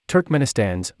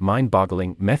Turkmenistan's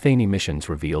mind-boggling methane emissions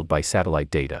revealed by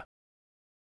satellite data.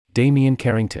 Damian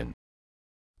Carrington.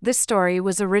 This story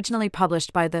was originally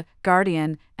published by The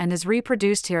Guardian and is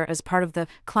reproduced here as part of the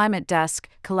Climate Desk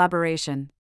collaboration.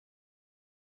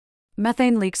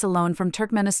 Methane leaks alone from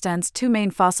Turkmenistan's two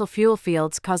main fossil fuel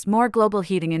fields caused more global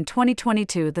heating in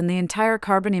 2022 than the entire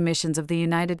carbon emissions of the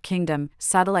United Kingdom,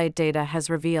 satellite data has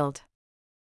revealed.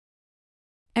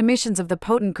 Emissions of the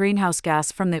potent greenhouse gas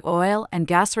from the oil and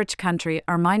gas-rich country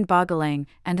are mind-boggling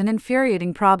and an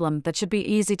infuriating problem that should be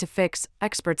easy to fix,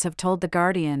 experts have told The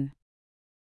Guardian.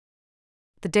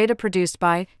 The data produced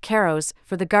by Keros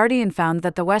for The Guardian found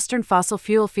that the western fossil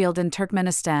fuel field in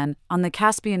Turkmenistan, on the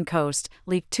Caspian coast,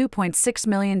 leaked 2.6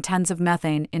 million tons of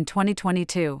methane in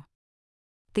 2022.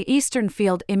 The eastern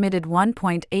field emitted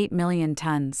 1.8 million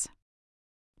tons.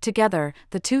 Together,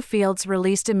 the two fields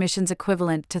released emissions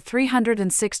equivalent to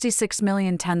 366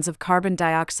 million tons of carbon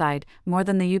dioxide, more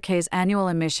than the UK's annual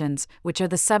emissions, which are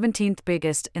the 17th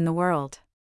biggest in the world.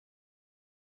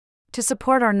 To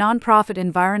support our non-profit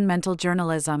environmental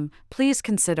journalism, please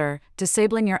consider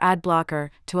disabling your ad blocker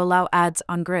to allow ads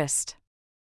on Grist.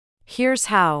 Here's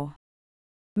how.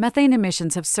 Methane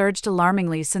emissions have surged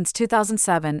alarmingly since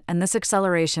 2007, and this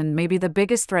acceleration may be the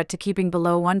biggest threat to keeping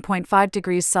below 1.5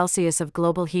 degrees Celsius of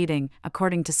global heating,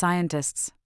 according to scientists.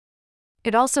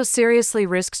 It also seriously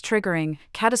risks triggering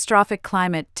catastrophic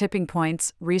climate tipping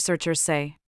points, researchers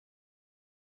say.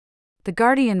 The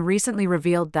Guardian recently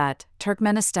revealed that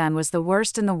Turkmenistan was the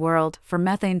worst in the world for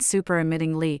methane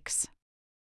super-emitting leaks.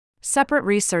 Separate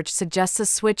research suggests a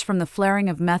switch from the flaring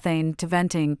of methane to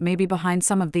venting may be behind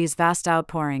some of these vast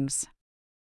outpourings.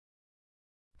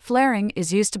 Flaring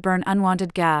is used to burn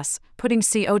unwanted gas, putting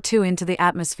CO2 into the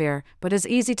atmosphere, but is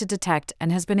easy to detect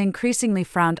and has been increasingly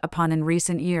frowned upon in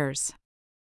recent years.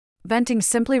 Venting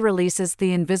simply releases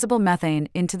the invisible methane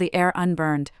into the air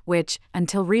unburned, which,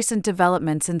 until recent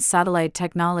developments in satellite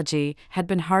technology, had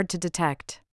been hard to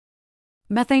detect.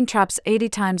 Methane traps 80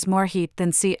 times more heat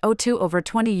than CO2 over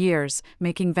 20 years,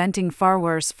 making venting far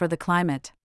worse for the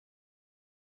climate.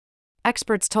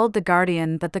 Experts told The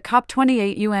Guardian that the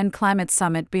COP28 UN climate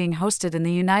summit being hosted in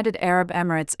the United Arab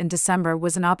Emirates in December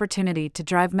was an opportunity to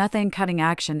drive methane-cutting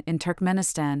action in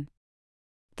Turkmenistan.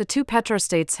 The two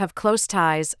petrostates have close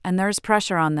ties, and there is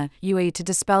pressure on the UAE to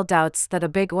dispel doubts that a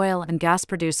big oil and gas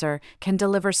producer can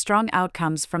deliver strong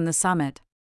outcomes from the summit.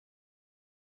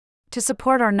 To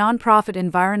support our non-profit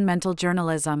environmental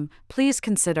journalism, please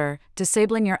consider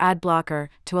disabling your ad blocker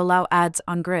to allow ads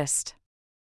on Grist.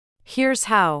 Here's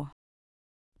how.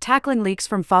 Tackling leaks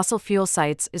from fossil fuel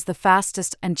sites is the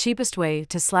fastest and cheapest way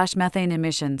to slash methane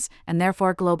emissions, and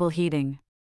therefore global heating.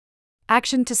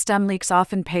 Action to stem leaks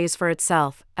often pays for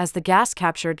itself, as the gas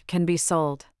captured can be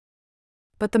sold.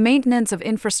 But the maintenance of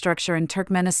infrastructure in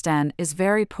Turkmenistan is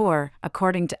very poor,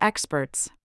 according to experts.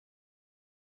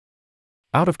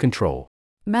 Out of control.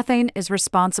 Methane is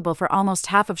responsible for almost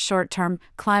half of short-term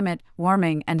climate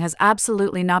warming and has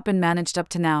absolutely not been managed up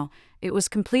to now. It was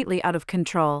completely out of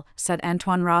control, said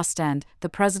Antoine Rostand, the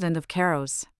president of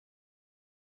Keros.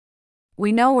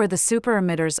 We know where the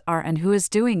super-emitters are and who is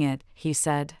doing it, he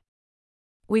said.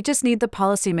 We just need the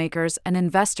policymakers and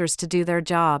investors to do their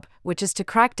job, which is to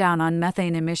crack down on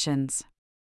methane emissions.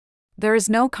 There is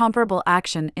no comparable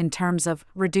action in terms of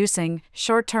reducing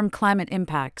short-term climate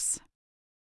impacts.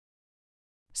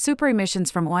 Super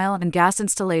emissions from oil and gas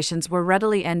installations were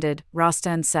readily ended,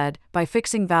 Rostand said, by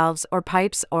fixing valves or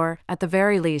pipes or, at the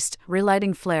very least,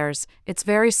 relighting flares. It's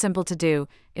very simple to do,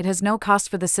 it has no cost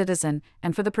for the citizen,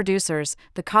 and for the producers,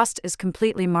 the cost is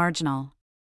completely marginal.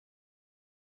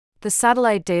 The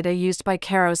satellite data used by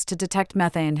Keros to detect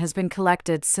methane has been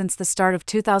collected since the start of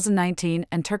 2019,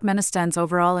 and Turkmenistan's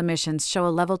overall emissions show a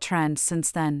level trend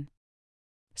since then.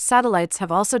 Satellites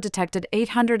have also detected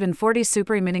 840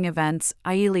 super-emitting events,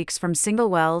 i.e. leaks from single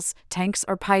wells, tanks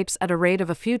or pipes at a rate of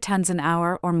a few tons an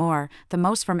hour or more, the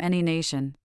most from any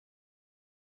nation.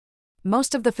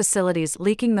 Most of the facilities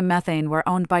leaking the methane were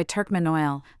owned by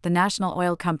Turkmenoil, the national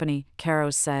oil company,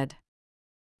 Keros said.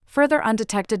 Further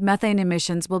undetected methane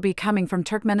emissions will be coming from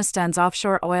Turkmenistan's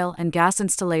offshore oil and gas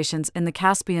installations in the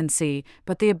Caspian Sea,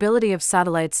 but the ability of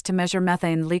satellites to measure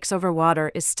methane leaks over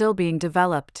water is still being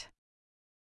developed.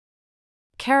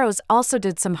 Keros also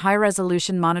did some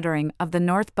high-resolution monitoring of the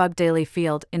North Bugdali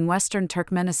field in western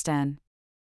Turkmenistan.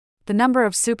 The number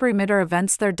of super-emitter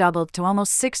events there doubled to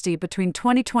almost 60 between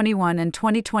 2021 and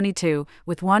 2022,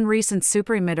 with one recent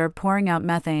super-emitter pouring out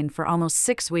methane for almost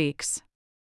 6 weeks.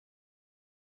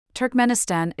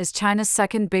 Turkmenistan is China's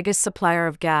second biggest supplier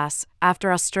of gas,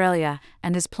 after Australia,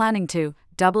 and is planning to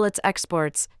double its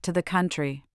exports to the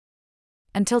country.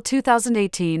 Until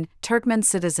 2018, Turkmen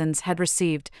citizens had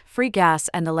received free gas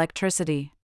and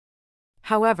electricity.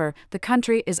 However, the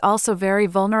country is also very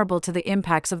vulnerable to the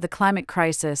impacts of the climate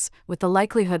crisis, with the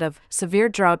likelihood of severe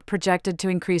drought projected to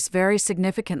increase very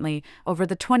significantly over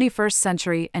the 21st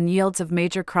century and yields of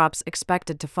major crops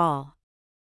expected to fall.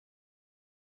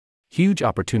 Huge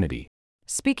opportunity.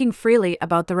 Speaking freely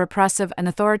about the repressive and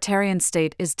authoritarian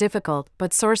state is difficult,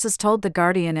 but sources told The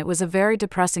Guardian it was a very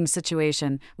depressing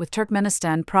situation, with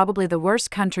Turkmenistan probably the worst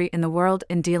country in the world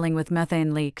in dealing with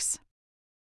methane leaks.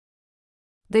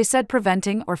 They said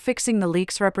preventing or fixing the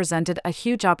leaks represented a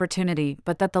huge opportunity,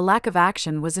 but that the lack of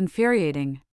action was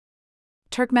infuriating.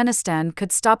 Turkmenistan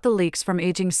could stop the leaks from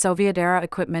aging Soviet-era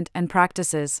equipment and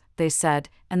practices, they said,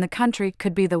 and the country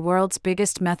could be the world's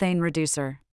biggest methane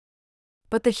reducer.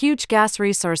 But the huge gas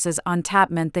resources on tap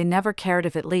meant they never cared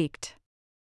if it leaked.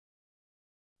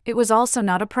 It was also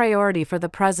not a priority for the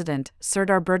president,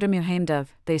 Serdar Berdimuhamedov,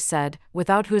 they said,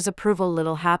 without whose approval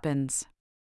little happens.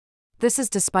 This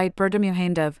is despite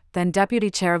Berdimuhamedov, then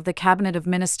deputy chair of the Cabinet of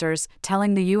Ministers,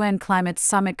 telling the UN Climate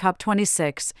Summit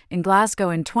COP26 in Glasgow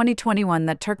in 2021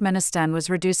 that Turkmenistan was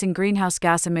reducing greenhouse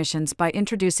gas emissions by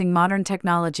introducing modern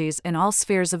technologies in all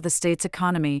spheres of the state's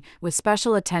economy, with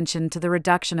special attention to the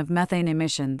reduction of methane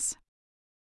emissions.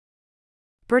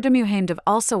 Berdimuhamedov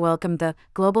also welcomed the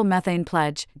Global Methane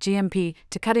Pledge, GMP,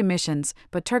 to cut emissions,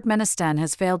 but Turkmenistan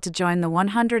has failed to join the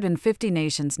 150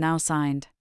 nations now signed.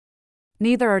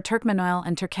 Neither are Turkmenoil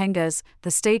and Turkengaz, the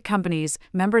state companies,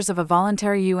 members of a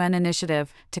voluntary UN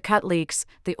initiative to cut leaks,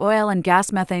 the Oil and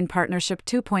Gas Methane Partnership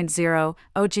 2.0,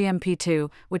 OGMP2,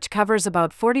 which covers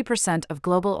about 40% of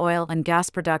global oil and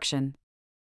gas production.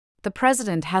 The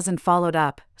president hasn't followed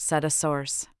up, said a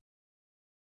source.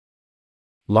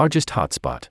 Largest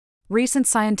hotspot. Recent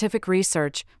scientific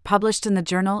research, published in the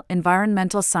journal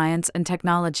Environmental Science and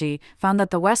Technology, found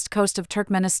that the west coast of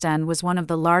Turkmenistan was one of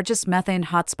the largest methane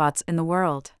hotspots in the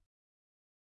world.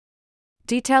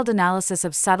 Detailed analysis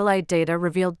of satellite data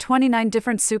revealed 29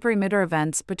 different super-emitter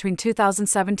events between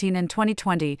 2017 and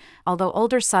 2020, although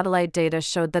older satellite data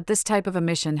showed that this type of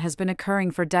emission has been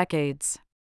occurring for decades.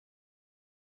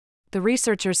 The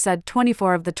researchers said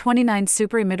 24 of the 29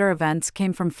 super-emitter events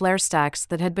came from flare stacks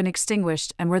that had been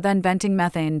extinguished and were then venting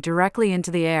methane directly into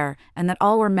the air, and that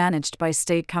all were managed by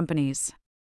state companies.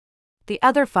 The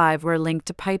other 5 were linked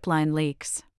to pipeline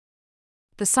leaks.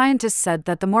 The scientists said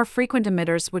that the more frequent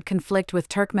emitters would conflict with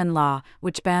Turkmen law,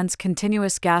 which bans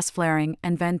continuous gas flaring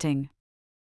and venting.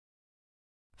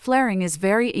 Flaring is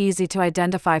very easy to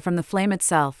identify from the flame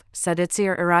itself, said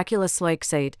Itziar Iraculis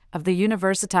Loixate, of the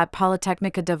Universitat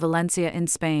Politécnica de Valencia in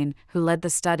Spain, who led the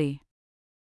study.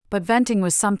 But venting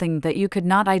was something that you could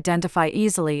not identify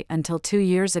easily until 2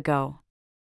 years ago.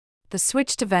 The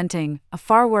switch to venting, a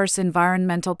far worse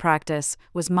environmental practice,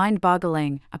 was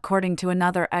mind-boggling, according to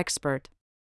another expert.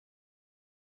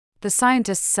 The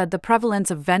scientists said the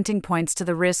prevalence of venting points to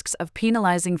the risks of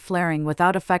penalizing flaring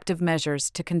without effective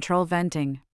measures to control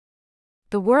venting.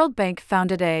 The World Bank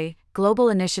founded a global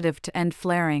initiative to end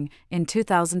flaring in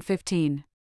 2015.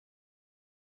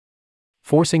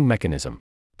 Forcing mechanism.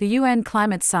 The UN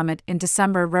Climate Summit in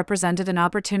December represented an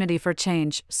opportunity for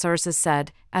change, sources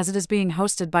said, as it is being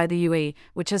hosted by the UAE,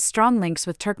 which has strong links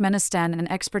with Turkmenistan and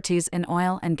expertise in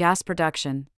oil and gas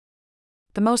production.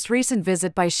 The most recent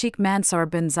visit by Sheikh Mansour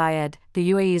bin Zayed,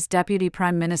 the UAE's deputy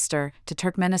prime minister, to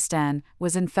Turkmenistan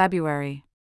was in February.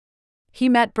 He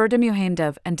met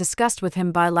Berdimuhamedov and discussed with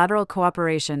him bilateral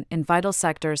cooperation in vital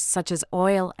sectors such as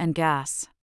oil and gas.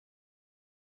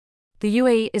 The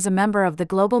UAE is a member of the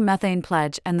Global Methane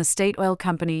Pledge, and the state oil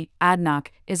company, ADNOC,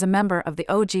 is a member of the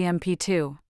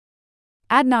OGMP2.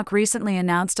 ADNOC recently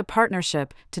announced a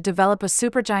partnership to develop a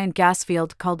supergiant gas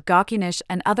field called Gokinish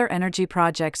and other energy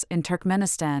projects in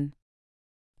Turkmenistan.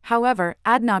 However,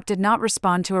 ADNOC did not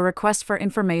respond to a request for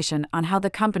information on how the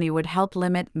company would help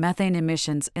limit methane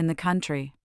emissions in the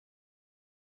country.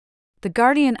 The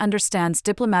Guardian understands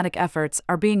diplomatic efforts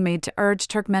are being made to urge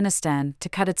Turkmenistan to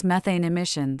cut its methane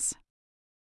emissions.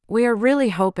 We are really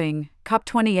hoping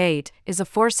COP28 is a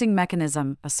forcing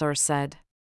mechanism, a source said.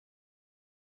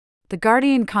 The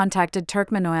Guardian contacted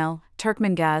Turkmenoil,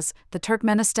 Turkmengaz, the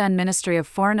Turkmenistan Ministry of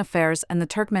Foreign Affairs and the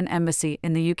Turkmen Embassy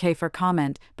in the UK for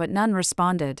comment, but none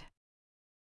responded.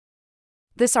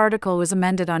 This article was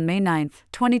amended on May 9,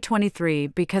 2023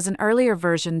 because an earlier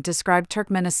version described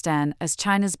Turkmenistan as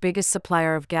China's biggest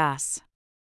supplier of gas.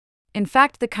 In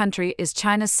fact, the country is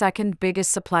China's second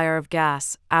biggest supplier of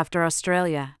gas, after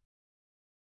Australia.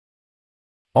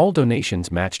 All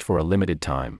donations matched for a limited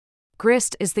time.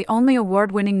 Grist is the only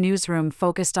award-winning newsroom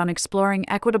focused on exploring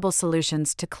equitable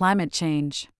solutions to climate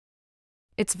change.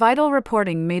 It's vital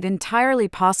reporting made entirely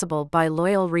possible by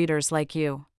loyal readers like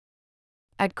you.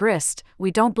 At Grist,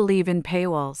 we don't believe in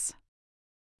paywalls.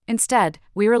 Instead,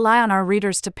 we rely on our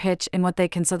readers to pitch in what they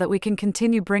can so that we can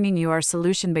continue bringing you our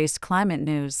solution-based climate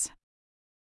news.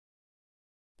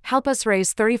 Help us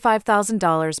raise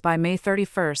 $35,000 by May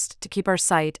 31st to keep our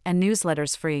site and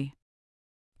newsletters free.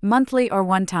 Monthly or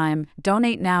one-time,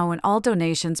 donate now and all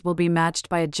donations will be matched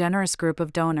by a generous group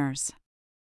of donors.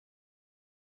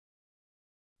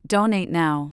 Donate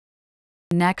now.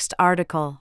 Next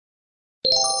article.